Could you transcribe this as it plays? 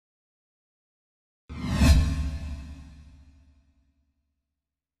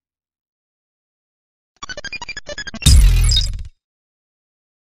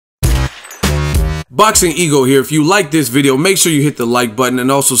Boxing Ego here. If you like this video, make sure you hit the like button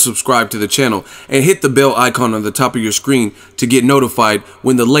and also subscribe to the channel and hit the bell icon on the top of your screen to get notified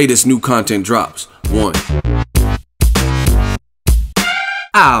when the latest new content drops.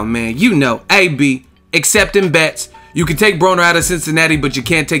 Oh man, you know, AB, accepting bets. You can take Broner out of Cincinnati, but you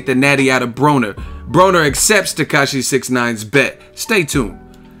can't take the natty out of Broner. Broner accepts TEKASHI69's bet. Stay tuned.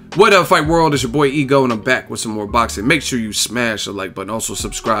 What up, Fight World? It's your boy Ego, and I'm back with some more boxing. Make sure you smash the like button. Also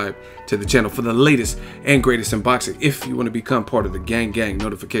subscribe to the channel for the latest and greatest in boxing. If you want to become part of the gang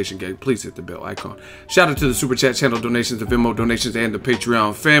notification gang, please hit the bell icon. Shout out to the Super Chat channel donations, the Venmo donations, and the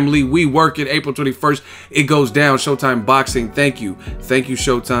Patreon family. We work it. April 21st, it goes down. Showtime Boxing. Thank you. Thank you,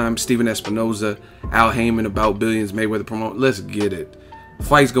 Showtime. Steven Espinoza, Al Heyman, About Billions, Mayweather Promote. Let's get it.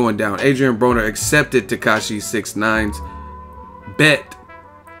 Fight's going down. Adrien Broner accepted TEKASHI69's bet.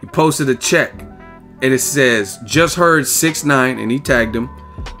 He posted a check and it says, just heard 6ix9ine, and he tagged him,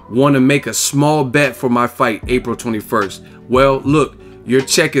 want to make a small bet for my fight April 21st. Well, look, your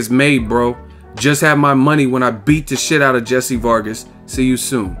check is made, bro. Just have my money when I beat the shit out of Jessie Vargas. See you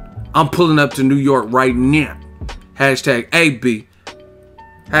soon. I'm pulling up to New York right now. Hashtag AB.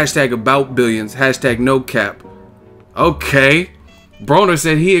 Hashtag About Billions. Hashtag No Cap. Okay. Broner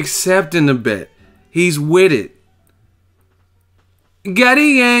said he accepting the bet. He's with it. Got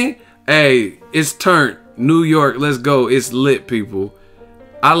it, gang. Hey, it's turned. New York, let's go. It's lit, people.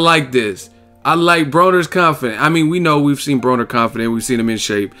 I like this. I like Broner's confident. I mean, we know we've seen Broner confident. We've seen him in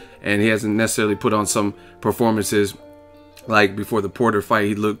shape, and he hasn't necessarily put on some performances. Like before the Porter fight,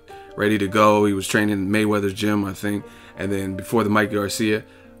 he looked ready to go. He was training in Mayweather's gym, I think. And then before the Mike Garcia.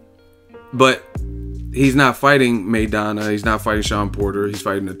 But he's not fighting Maidana. He's not fighting Sean Porter. He's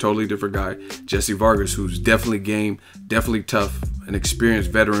fighting a totally different guy, Jessie Vargas, who's definitely game, definitely tough, an experienced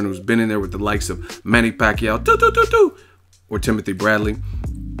veteran who's been in there with the likes of Manny Pacquiao, or Timothy Bradley.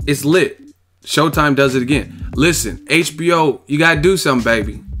 It's lit. Showtime does it again. Listen, HBO, you gotta do something,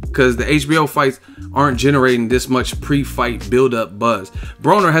 baby, because the HBO fights aren't generating this much pre-fight build-up buzz.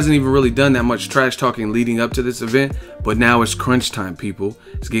 Broner hasn't even really done that much trash talking leading up to this event, but now it's crunch time, people.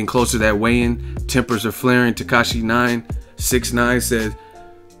 It's getting closer to that weigh-in. Tempers are flaring. TEKASHI69 said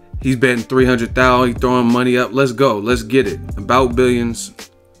he's betting 300,000. He's throwing money up. Let's go. Let's get it. About Billions.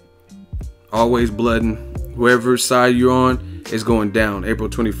 Always blooding. Whoever side you're on is going down. April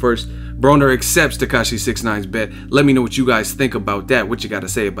 21st. Broner accepts TEKASHI69's bet. Let me know what you guys think about that. What you got to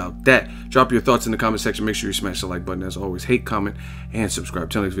say about that. Drop your thoughts in the comment section. Make sure you smash the like button. As always, hate, comment, and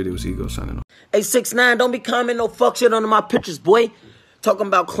subscribe. Till next video, it's Ego signing off. Hey, 6ix9ine, don't be commenting no fuck shit under my pictures, boy. Talking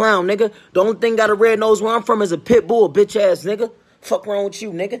about clown, nigga. The only thing got a red nose where I'm from is a pit bull, bitch ass nigga. Fuck wrong with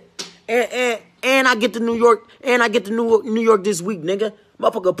you, nigga. And I get to New York, New York this week, nigga.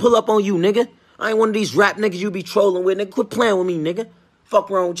 Motherfucker pull up on you, nigga. I ain't one of these rap niggas you be trolling with, nigga. Quit playing with me, nigga.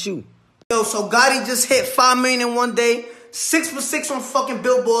 Fuck wrong with you. Yo, so Gotti just hit 5 million in one day. 6 for 6 on fucking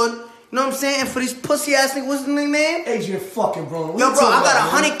Billboard. You know what I'm saying? And for these pussy ass niggas, what's his name, man? Adrien fucking Broner. Yo, bro, I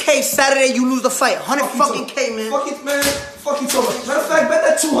got 100K Saturday. You lose the fight. 100 fucking K, man. Fuck it, man. Fuck you talking. Matter of fact, bet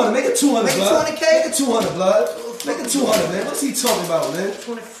that 200. Make it 200, Make it blood. 200K? Make it 200, blood. Make it 200, man. What's he talking about, man?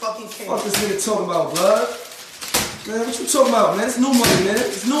 20 fucking K. Fuck this nigga talking about, blood. Man, what you talking about, man? It's new money, man.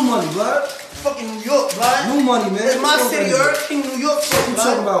 It's new money, blood. Fucking New York, blood. New money, man. It's my city, King New York shit, What you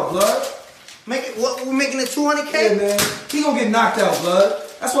talking about, blood? Make it, what, we making it 200K? Yeah, man. He gonna get knocked out, blood.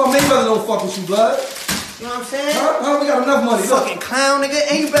 That's why Mayweather don't fuck with you, blood. You know what I'm saying? Huh? We got enough money. Fucking clown, nigga.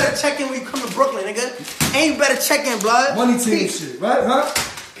 And you better check in when you come to Brooklyn, nigga. And you better check in, blood. Money team shit, right? Huh?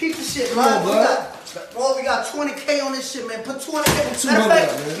 Peep the shit, Come blood. on, We got 20K on this shit, man. Put 200K. 200 Matter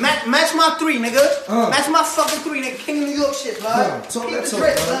of fact, match my 3, nigga. Match my fucking 3, nigga. King of New York shit, blood. Talk Peep that the talk,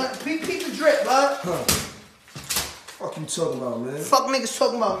 drip, blood. blood. Peep the drip, blood. Fuck you talking about, man? Fuck niggas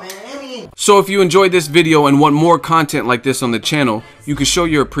talking about, man. So if you enjoyed this video and want more content like this on the channel, you can show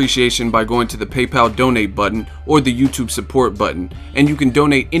your appreciation by going to the PayPal donate button or the YouTube support button, and you can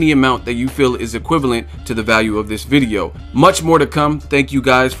donate any amount that you feel is equivalent to the value of this video. Much more to come. Thank you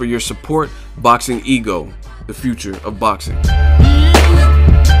guys for your support. Boxing Ego, the future of boxing.